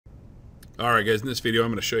Alright guys, in this video I'm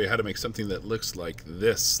going to show you how to make something that looks like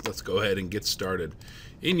this. Let's go ahead and get started.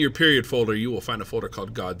 In your period folder you will find a folder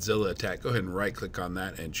called Godzilla Attack. Go ahead and right click on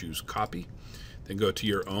that and choose copy. Then go to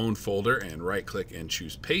your own folder and right click and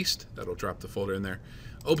choose paste. That'll drop the folder in there.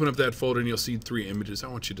 Open up that folder and you'll see 3 images. I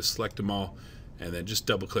want you to select them all and then just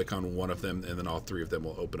double click on one of them and then all 3 of them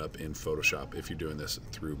will open up in Photoshop if you're doing this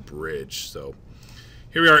through Bridge. So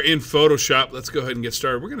here we are in Photoshop. Let's go ahead and get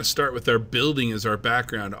started. We're going to start with our building as our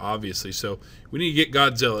background, obviously. So we need to get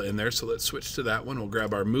Godzilla in there. So let's switch to that one. We'll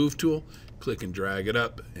grab our move tool, click and drag it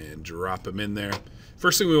up, and drop him in there.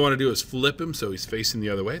 First thing we want to do is flip him so he's facing the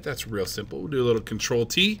other way. That's real simple. We'll do a little Control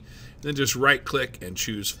T, then just right click and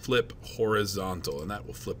choose Flip Horizontal, and that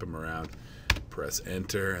will flip him around. Press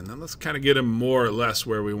Enter, and then let's kind of get him more or less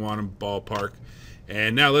where we want him, ballpark.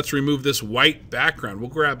 And now let's remove this white background. We'll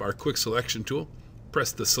grab our Quick Selection tool.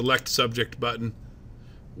 Press the Select Subject button.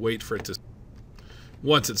 Wait for it to...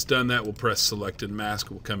 Once it's done that, we'll press Select and Mask.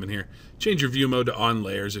 We'll come in here. Change your view mode to On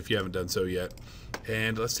Layers if you haven't done so yet.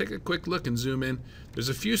 And let's take a quick look and zoom in. There's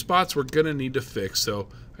a few spots we're going to need to fix. So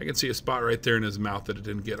I can see a spot right there in his mouth that it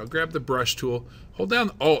didn't get. I'll grab the Brush tool. Hold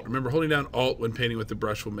down Alt. Remember, holding down Alt when painting with the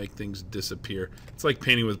brush will make things disappear. It's like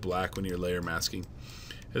painting with black when you're layer masking.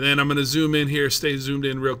 And then I'm going to zoom in here. Stay zoomed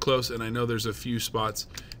in real close. And I know there's a few spots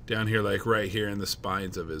down here, like right here in the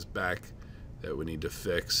spines of his back, that we need to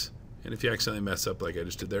fix. And if you accidentally mess up like I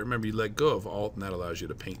just did there, remember you let go of Alt and that allows you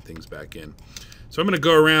to paint things back in. So I'm going to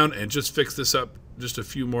go around and just fix this up, just a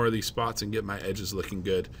few more of these spots, and get my edges looking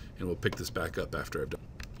good, and we'll pick this back up after I've done.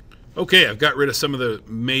 Okay, I've got rid of some of the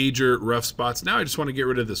major rough spots. Now I just want to get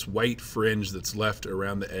rid of this white fringe that's left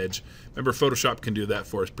around the edge. Remember, Photoshop can do that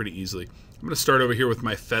for us pretty easily. I'm going to start over here with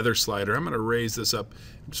my feather slider. I'm going to raise this up.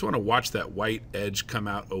 I just want to watch that white edge come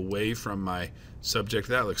out away from my subject.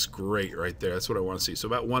 That looks great right there. That's what I want to see. So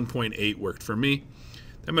about 1.8 worked for me.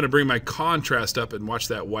 I'm going to bring my contrast up and watch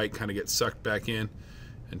that white kind of get sucked back in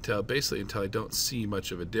until I don't see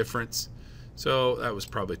much of a difference. So that was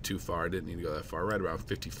probably too far. I didn't need to go that far. Right around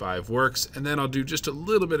 55 works. And then I'll do just a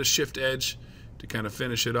little bit of shift edge to kind of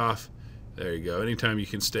finish it off. There you go. Anytime you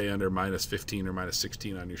can stay under -15 or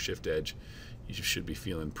 -16 on your shift edge, you should be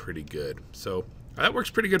feeling pretty good. So that works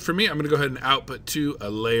pretty good for me. I'm going to go ahead and output to a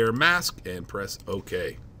layer mask and press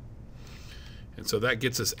OK. And so that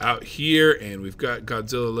gets us out here, and we've got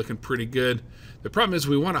Godzilla looking pretty good. The problem is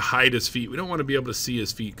we want to hide his feet. We don't want to be able to see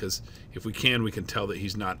his feet, because if we can tell that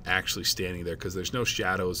he's not actually standing there, because there's no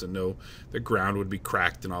shadows and the ground would be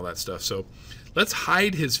cracked and all that stuff. So let's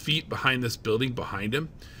hide his feet behind this building behind him.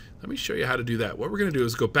 Let me show you how to do that. What we're going to do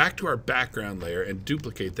is go back to our background layer and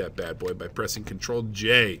duplicate that bad boy by pressing Control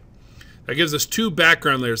J. That gives us 2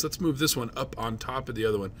 background layers. Let's move this one up on top of the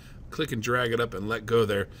other one. Click and drag it up and let go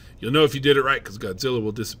there. You'll know if you did it right because Godzilla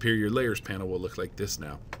will disappear. Your layers panel will look like this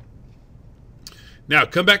now. Now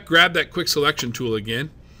come back, grab that quick selection tool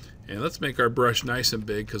again, and let's make our brush nice and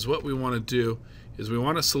big, because what we want to do is we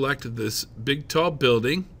want to select this big tall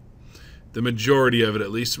building, the majority of it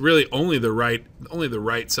at least, really only the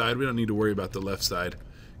right side. We don't need to worry about the left side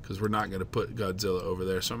because we're not going to put Godzilla over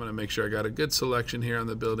there. So I'm going to make sure I got a good selection here on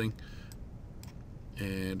the building,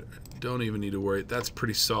 and don't even need to worry. That's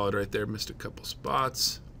pretty solid right there. Missed a couple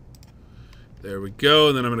spots. There we go.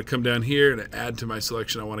 And then I'm going to come down here and add to my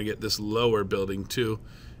selection. I want to get this lower building too.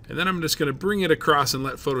 And then I'm just going to bring it across and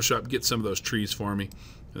let Photoshop get some of those trees for me.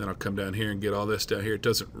 And then I'll come down here and get all this down here. It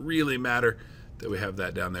doesn't really matter that we have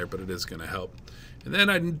that down there, but it is going to help. And then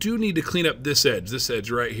I do need to clean up this edge. This edge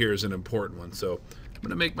right here is an important one. So I'm going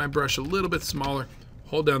to make my brush a little bit smaller.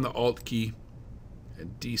 Hold down the Alt key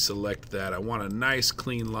and deselect that. I want a nice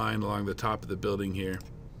clean line along the top of the building here.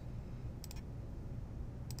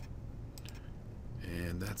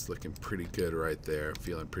 And that's looking pretty good right there. I'm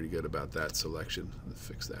feeling pretty good about that selection. Let's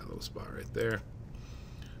fix that little spot right there.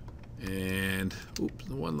 And oops,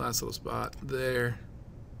 one last little spot there.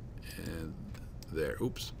 And there,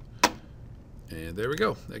 oops. And there we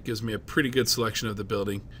go. That gives me a pretty good selection of the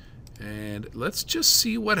building. And let's just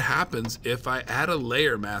see what happens if I add a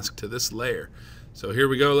layer mask to this layer. So here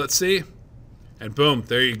we go, let's see. And boom,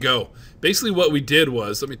 there you go. Basically what we did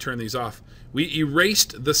was, let me turn these off. We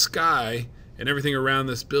erased the sky and everything around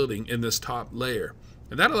this building in this top layer.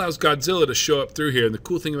 And that allows Godzilla to show up through here. And the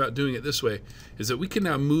cool thing about doing it this way is that we can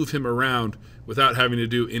now move him around without having to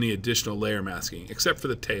do any additional layer masking, except for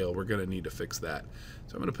the tail. We're going to need to fix that.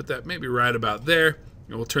 So I'm going to put that maybe right about there,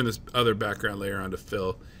 and we'll turn this other background layer on to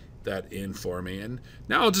fill that in for me. And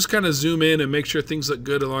now I'll just kind of zoom in and make sure things look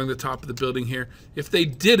good along the top of the building here. If they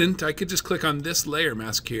didn't, I could just click on this layer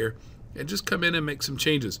mask here and just come in and make some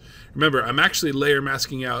changes. Remember, I'm actually layer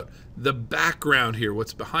masking out the background here,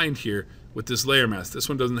 what's behind here, with this layer mask. This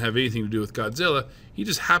one doesn't have anything to do with Godzilla. He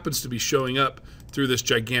just happens to be showing up through this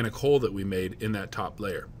gigantic hole that we made in that top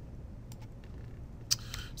layer.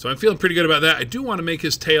 So I'm feeling pretty good about that. I do want to make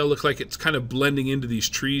his tail look like it's kind of blending into these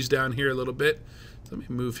trees down here a little bit. So let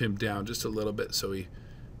me move him down just a little bit so we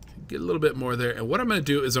get a little bit more there. And what I'm going to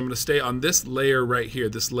do is I'm going to stay on this layer right here,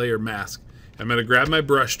 this layer mask. I'm going to grab my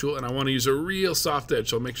brush tool, and I want to use a real soft edge,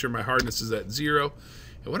 so I'll make sure my hardness is at 0.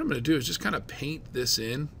 And what I'm going to do is just kind of paint this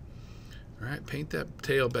in. All right, paint that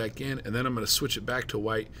tail back in, and then I'm going to switch it back to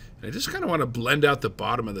white. And I just kind of want to blend out the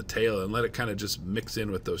bottom of the tail and let it kind of just mix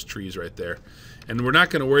in with those trees right there. And we're not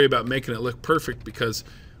going to worry about making it look perfect because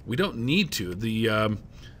we don't need to. The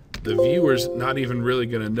viewer's not even really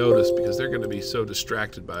going to notice because they're going to be so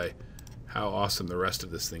distracted by how awesome the rest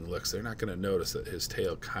of this thing looks. They're not going to notice that his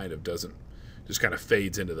tail kind of doesn't, just kind of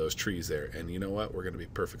fades into those trees there. And you know what? We're going to be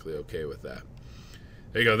perfectly okay with that.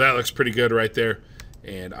 There you go. That looks pretty good right there.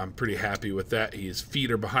 And I'm pretty happy with that. His feet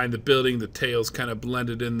are behind the building. The tail's kind of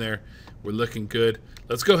blended in there. We're looking good.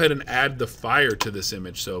 Let's go ahead and add the fire to this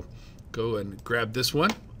image. So go and grab this one.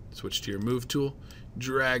 Switch to your move tool.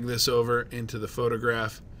 Drag this over into the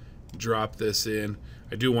photograph. Drop this in.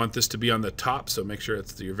 I do want this to be on the top, so make sure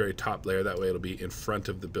it's your very top layer. That way it'll be in front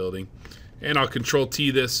of the building. And I'll Control-T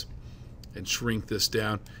this and shrink this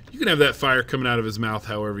down. You can have that fire coming out of his mouth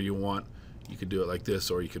however you want. You could do it like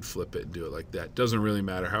this, or you could flip it and do it like that. Doesn't really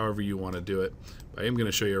matter, however you want to do it. But I am going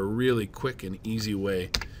to show you a really quick and easy way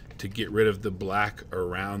to get rid of the black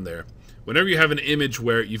around there. Whenever you have an image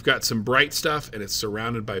where you've got some bright stuff and it's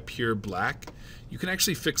surrounded by pure black, you can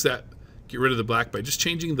actually fix that, get rid of the black by just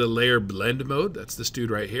changing the layer blend mode. That's this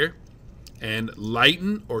dude right here. And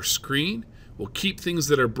lighten or screen will keep things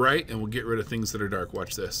that are bright and will get rid of things that are dark.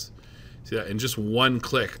 Watch this. See that? In just one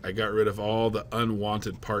click, I got rid of all the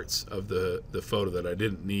unwanted parts of the photo that I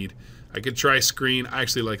didn't need. I could try screen. I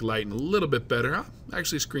actually like lighten a little bit better.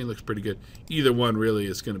 Actually, screen looks pretty good. Either one really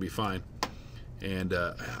is going to be fine. And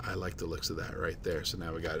I like the looks of that right there. So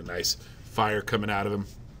now we got a nice fire coming out of him.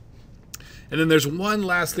 And then there's one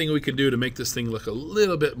last thing we can do to make this thing look a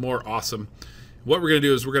little bit more awesome. What we're going to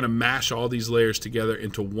do is we're going to mash all these layers together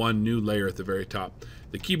into one new layer at the very top.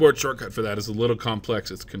 The keyboard shortcut for that is a little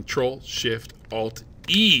complex. It's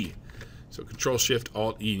Control-Shift-Alt-E. So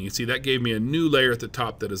Control-Shift-Alt-E. And you can see that gave me a new layer at the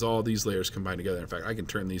top that is all these layers combined together. In fact, I can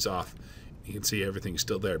turn these off. You can see everything's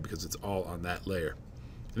still there because it's all on that layer.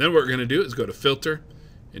 And then what we're going to do is go to Filter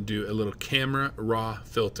and do a little Camera Raw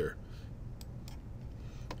Filter.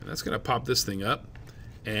 And that's going to pop this thing up.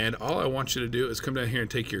 And all I want you to do is come down here and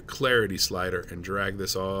take your clarity slider and drag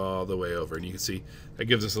this all the way over. And you can see that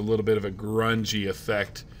gives us a little bit of a grungy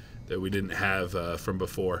effect that we didn't have from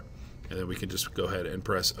before. And then we can just go ahead and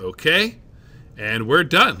press OK. And we're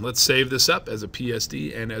done. Let's save this up as a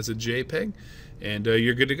PSD and as a JPEG. And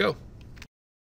you're good to go.